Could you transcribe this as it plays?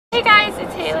Hey guys,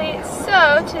 it's Haley.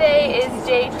 So today is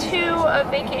day 2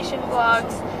 of vacation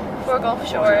vlogs for Gulf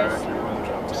Shores.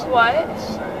 What?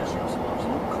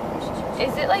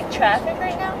 Is it like traffic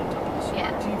right now?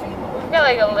 Yeah. We've got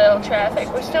like a little traffic.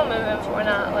 We're still moving, but we're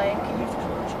not like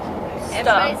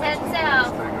Everybody's stuck. heading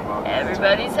south.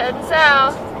 Everybody's heading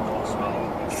south.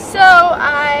 So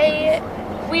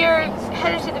we are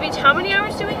headed to the beach. How many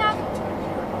hours do we have?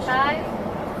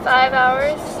 5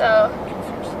 hours. So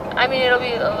I mean, it'll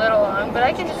be a little long, but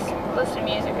I can just listen to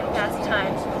music and pass the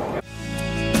time.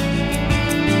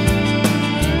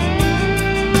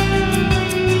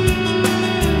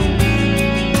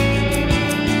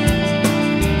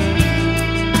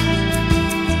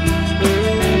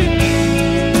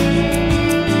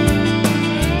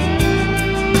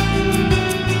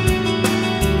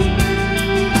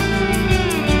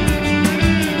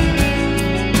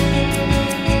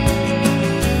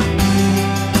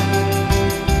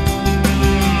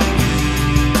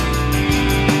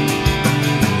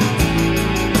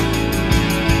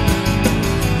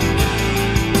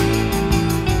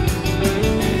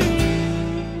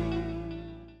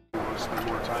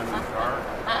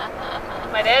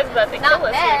 My dad's about to kill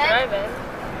us here driving.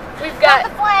 We've got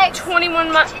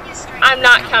 21 miles. I'm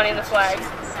not counting the flags.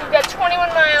 We've got 21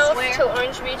 miles to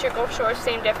Orange Beach or Gulf Shores.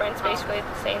 Same difference, basically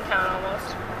the same town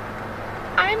almost.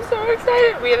 I'm so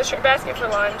excited. We have a shrimp basket for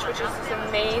lunch, which is this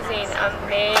amazing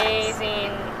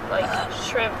like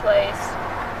shrimp place.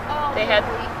 They have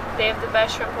the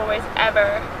best shrimp always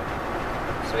ever.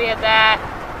 So we had that.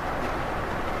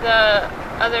 The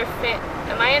other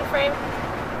am I in frame?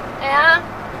 Yeah.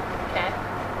 Okay.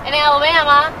 In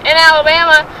Alabama. In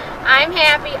Alabama. I'm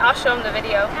happy. I'll show them the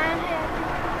video. I'm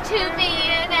happy to be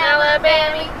in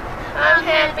Alabama. I'm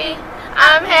happy.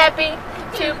 I'm happy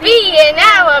to be in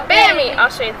Alabama. I'll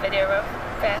show you the video real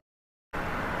fast.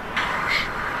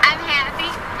 I'm happy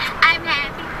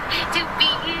to be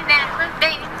in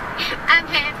Alabama.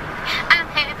 I'm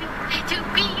happy to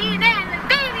be in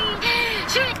Alabama.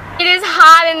 It is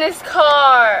hot in this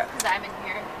car. Because I'm in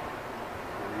here.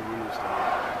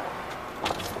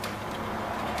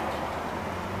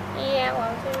 Yeah,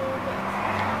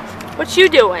 what you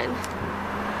doing?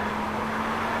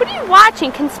 What are you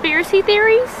watching? Conspiracy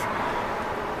theories?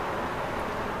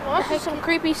 Watching some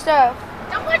creepy stuff.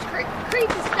 Don't watch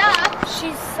creepy stuff.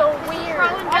 She's so weird.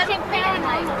 Watching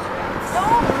Fahrenheit.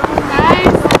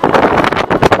 Guys.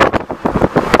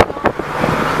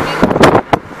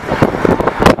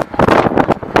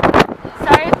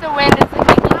 Sorry if the wind is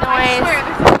making noise.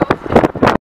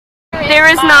 There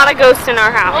is not a ghost in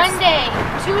our house. One day,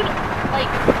 okay,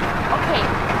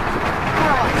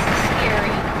 girl, this is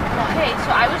scary. Okay,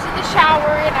 so I was in the shower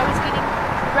and I was getting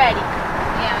ready.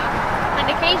 Yeah.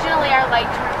 And occasionally our light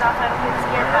turns off. I don't get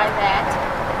scared by that.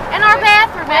 In our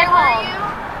bathroom at home.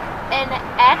 And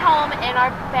at home in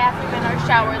our bathroom in our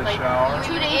shower, like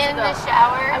 2 days ago. In the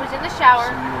shower? I was in the shower.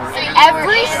 So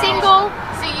every single.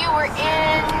 So you were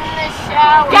in the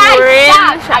shower. Guys,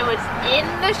 stop! I was in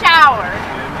the shower.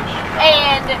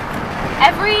 And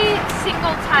every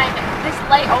single time, this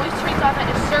light always turns off at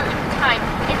a certain time.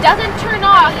 It doesn't turn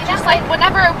off just like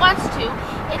whenever it wants to.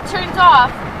 It turns off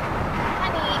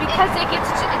because it gets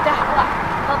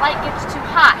the light gets too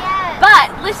hot. Yes.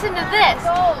 But listen to this.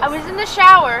 I was in the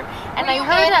shower and I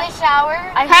heard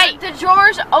I heard the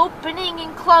drawers opening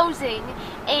and closing,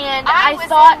 and I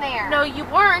thought, in there. No, you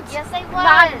weren't. Yes, I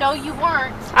was. No, you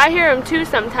weren't. I hear them too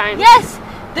sometimes. Yes.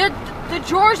 The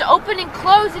drawers open and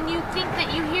close, and you think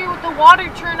that you hear the water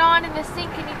turn on in the sink,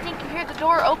 and you think you hear the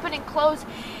door open and close,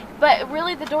 but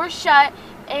really the door's shut,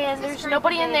 and there's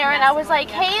nobody in there. And I was like,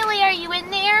 Haley, are you in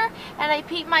there? And I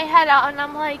peeped my head out, and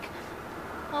I'm like,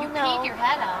 oh no. You peed your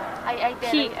head out. I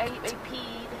did. I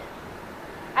peed.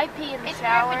 I pee in the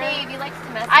shower. He likes to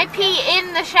mess. I pee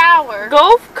in the shower.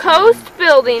 Gulf Coast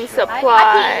Building Supply.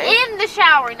 I pee in the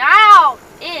shower, not out.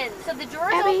 In. So the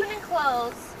drawers open and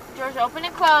close. Doors open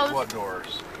and close. What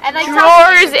doors? And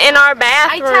drawers in our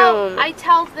bathroom. I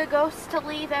tell the ghosts to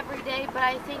leave every day, but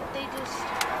I think they just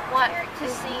want to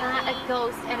see a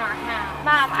ghost in our house.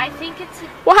 Mom, I think it's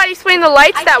well, how do you explain the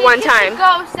lights that one time? It's a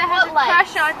ghost that has a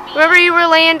crush on me. Remember you were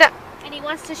laying down. And he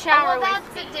wants to shower with me.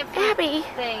 That's a different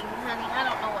thing, honey. I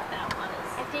don't know what that was.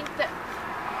 I think that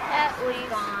was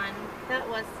gone. That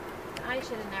was. I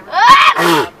should have never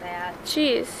said about that.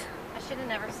 Jeez. I should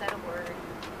have never said a word.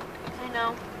 I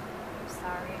know.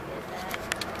 Sorry I did that.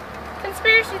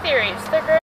 Conspiracy theories. They're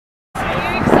great. Are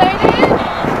you excited?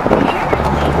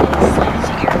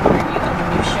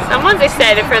 Someone's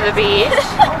excited for the beach.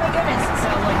 Oh my goodness.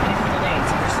 So like in a couple days,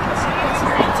 we're supposed to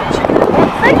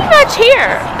Pretty much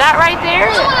here. That right there.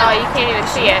 Oh, you can't even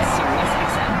see it. serious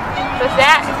except But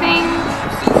that thing,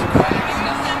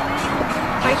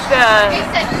 like He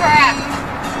said crap.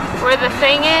 where the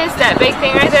thing is, that big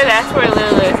thing right there, that's where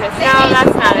Lulu's is. No,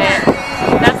 that's not it.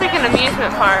 That's like an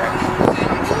amusement park.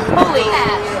 Holy.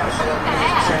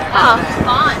 Oh.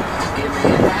 Fun.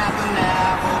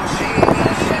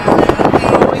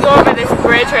 We go over this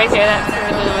bridge right here, that's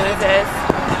where Lulu's is.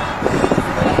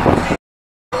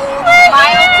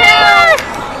 Mile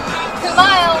 2. 2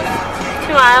 miles.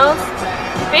 2 miles?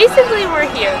 Basically, we're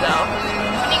here though.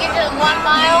 When you get to 1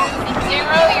 mile and 0,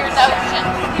 you're in the ocean.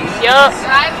 Yup.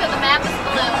 Drive till the map is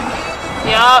blue.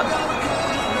 Yup.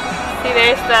 See,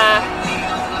 there's the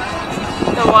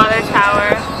water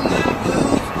tower.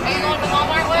 Are you going the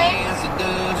Walmart way?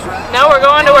 No, we're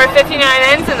going to where 59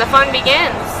 ends and the fun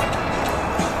begins.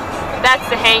 That's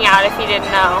the Hangout, if you didn't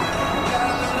know.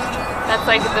 That's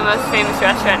like the most famous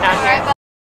restaurant down here.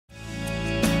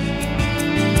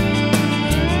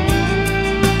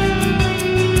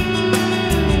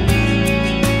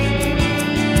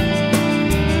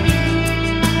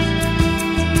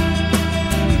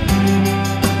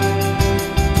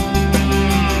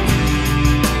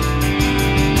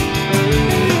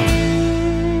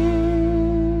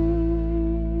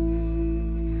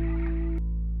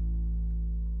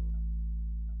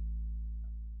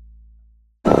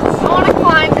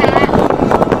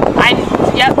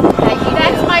 Yep.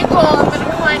 That's my goal. I'm going to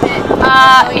climb it.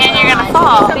 And you're going to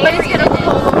fall. Somebody's going to pull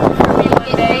over for me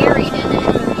one day. Buried in it.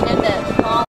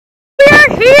 We are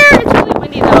here! It's really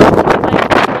windy though.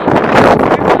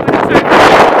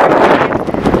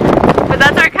 But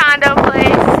that's our condo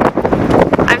place.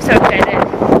 I'm so excited.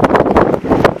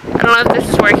 I don't know if this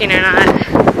is working or not.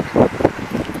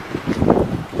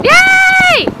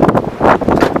 Yay!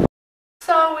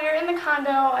 So we're in the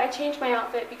condo. I changed my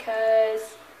outfit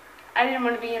because I didn't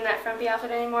want to be in that frumpy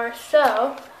outfit anymore.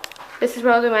 So this is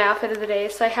probably my outfit of the day.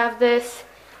 So I have this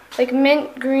like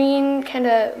mint green kind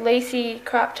of lacy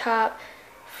crop top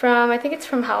from, I think it's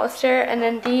from Hollister, and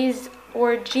then these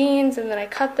were jeans, and then I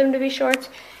cut them to be shorts,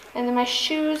 and then my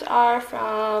shoes are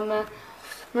from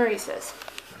Maurice's.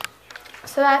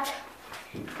 So that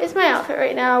is my outfit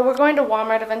right now. We're going to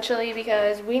Walmart eventually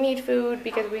because we need food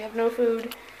because we have no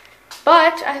food.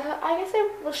 But I guess I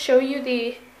will show you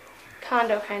the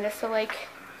condo kind of. So like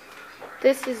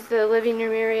this is the living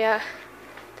room area.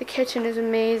 The kitchen is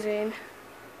amazing.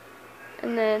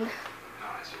 And then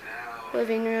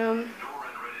living room.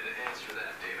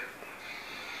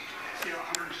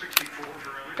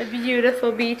 A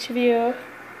beautiful beach view.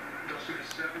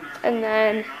 And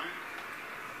then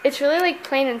it's really like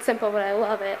plain and simple, but I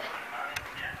love it.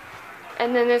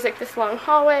 And then there's like this long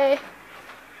hallway.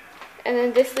 And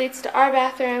then this leads to our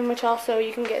bathroom, which also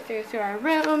you can get through our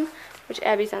room, which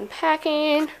Abby's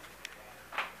unpacking.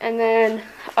 And then,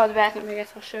 oh, the bathroom, I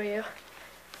guess I'll show you.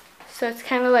 So it's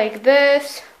kind of like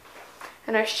this.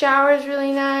 And our shower is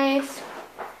really nice.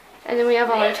 And then we have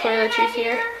all our toiletries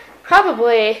here.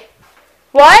 Probably.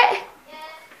 What?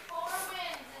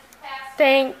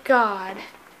 Thank God.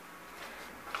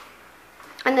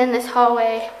 And then this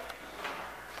hallway.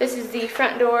 This is the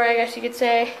front door, I guess you could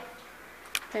say.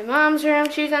 My mom's room,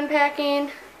 she's unpacking.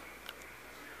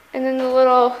 And then the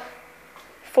little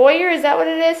foyer, is that what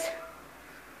it is?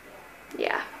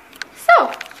 Yeah.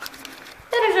 So,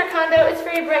 that is our condo. It's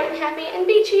very bright and happy and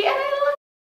beachy, and I love it.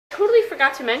 Totally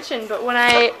forgot to mention, but when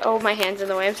oh, my hand's in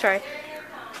the way, I'm sorry.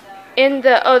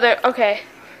 Okay.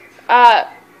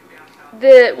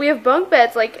 We have bunk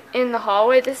beds, like, in the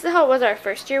hallway. This is how it was our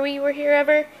first year we were here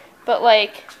ever. But,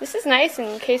 like, this is nice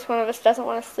in case one of us doesn't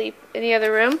want to sleep in the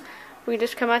other room. We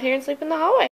just come out here and sleep in the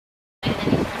hallway.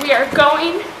 We are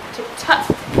going to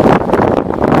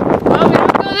well, we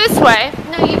don't go this way.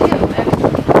 No, you do.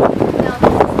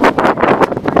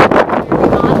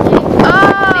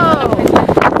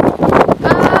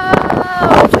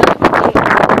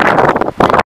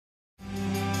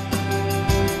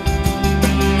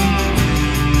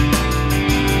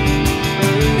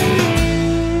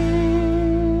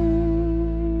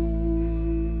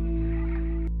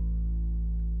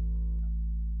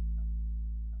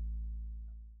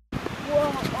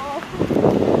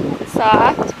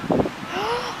 Soft.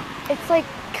 It's like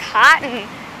cotton.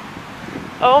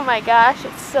 Oh my gosh,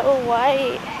 it's so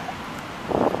white.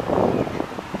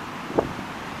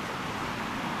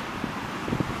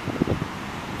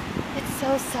 It's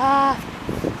so soft.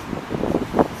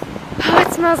 Oh,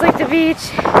 it smells like the beach.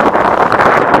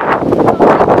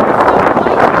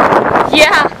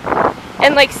 Yeah,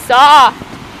 and like soft.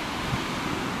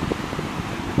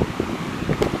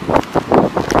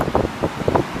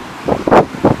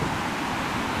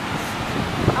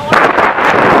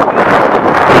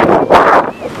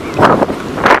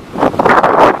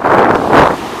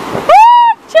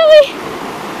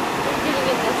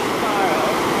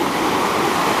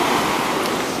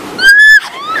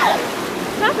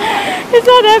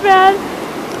 not that bad.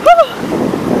 Whew.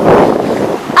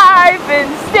 I've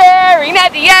been staring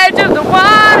at the edge of the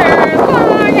water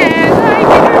long as I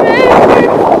can remember.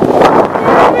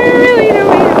 Never really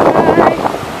knowing why.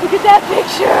 Look at that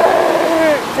picture.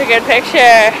 It's a good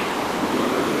picture.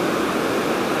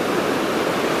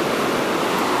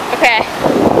 Okay.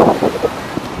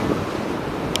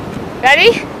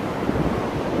 Ready?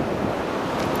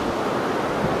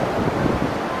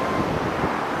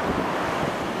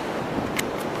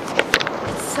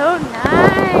 So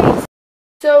nice.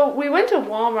 So we went to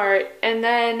Walmart and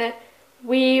then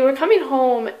we were coming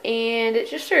home and it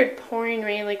just started pouring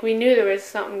rain. Like we knew there was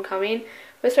something coming,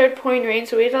 but it started pouring rain,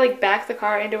 so we had to like back the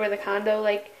car into where the condo,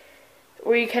 like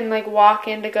where you can like walk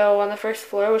in to go on the first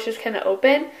floor, which is kind of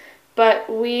open. But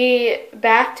we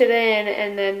backed it in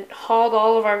and then hauled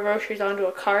all of our groceries onto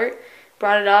a cart,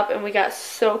 brought it up, and we got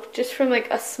soaked just from like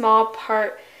a small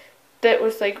part that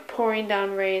was like pouring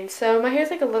down rain. So my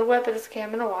hair's like a little wet, but it's okay. I'm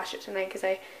gonna wash it tonight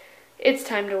because it's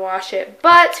time to wash it.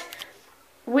 But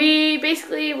we're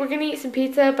gonna eat some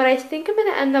pizza, but I think I'm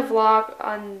gonna end the vlog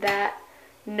on that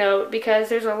note because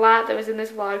there's a lot that was in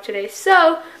this vlog today.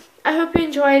 So I hope you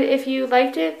enjoyed. If you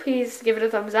liked it, please give it a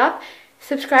thumbs up.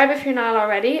 Subscribe if you're not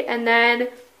already, and then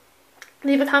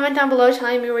leave a comment down below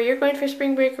telling me where you're going for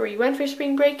spring break or where you went for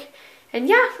spring break. And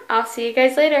yeah, I'll see you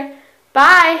guys later.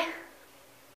 Bye!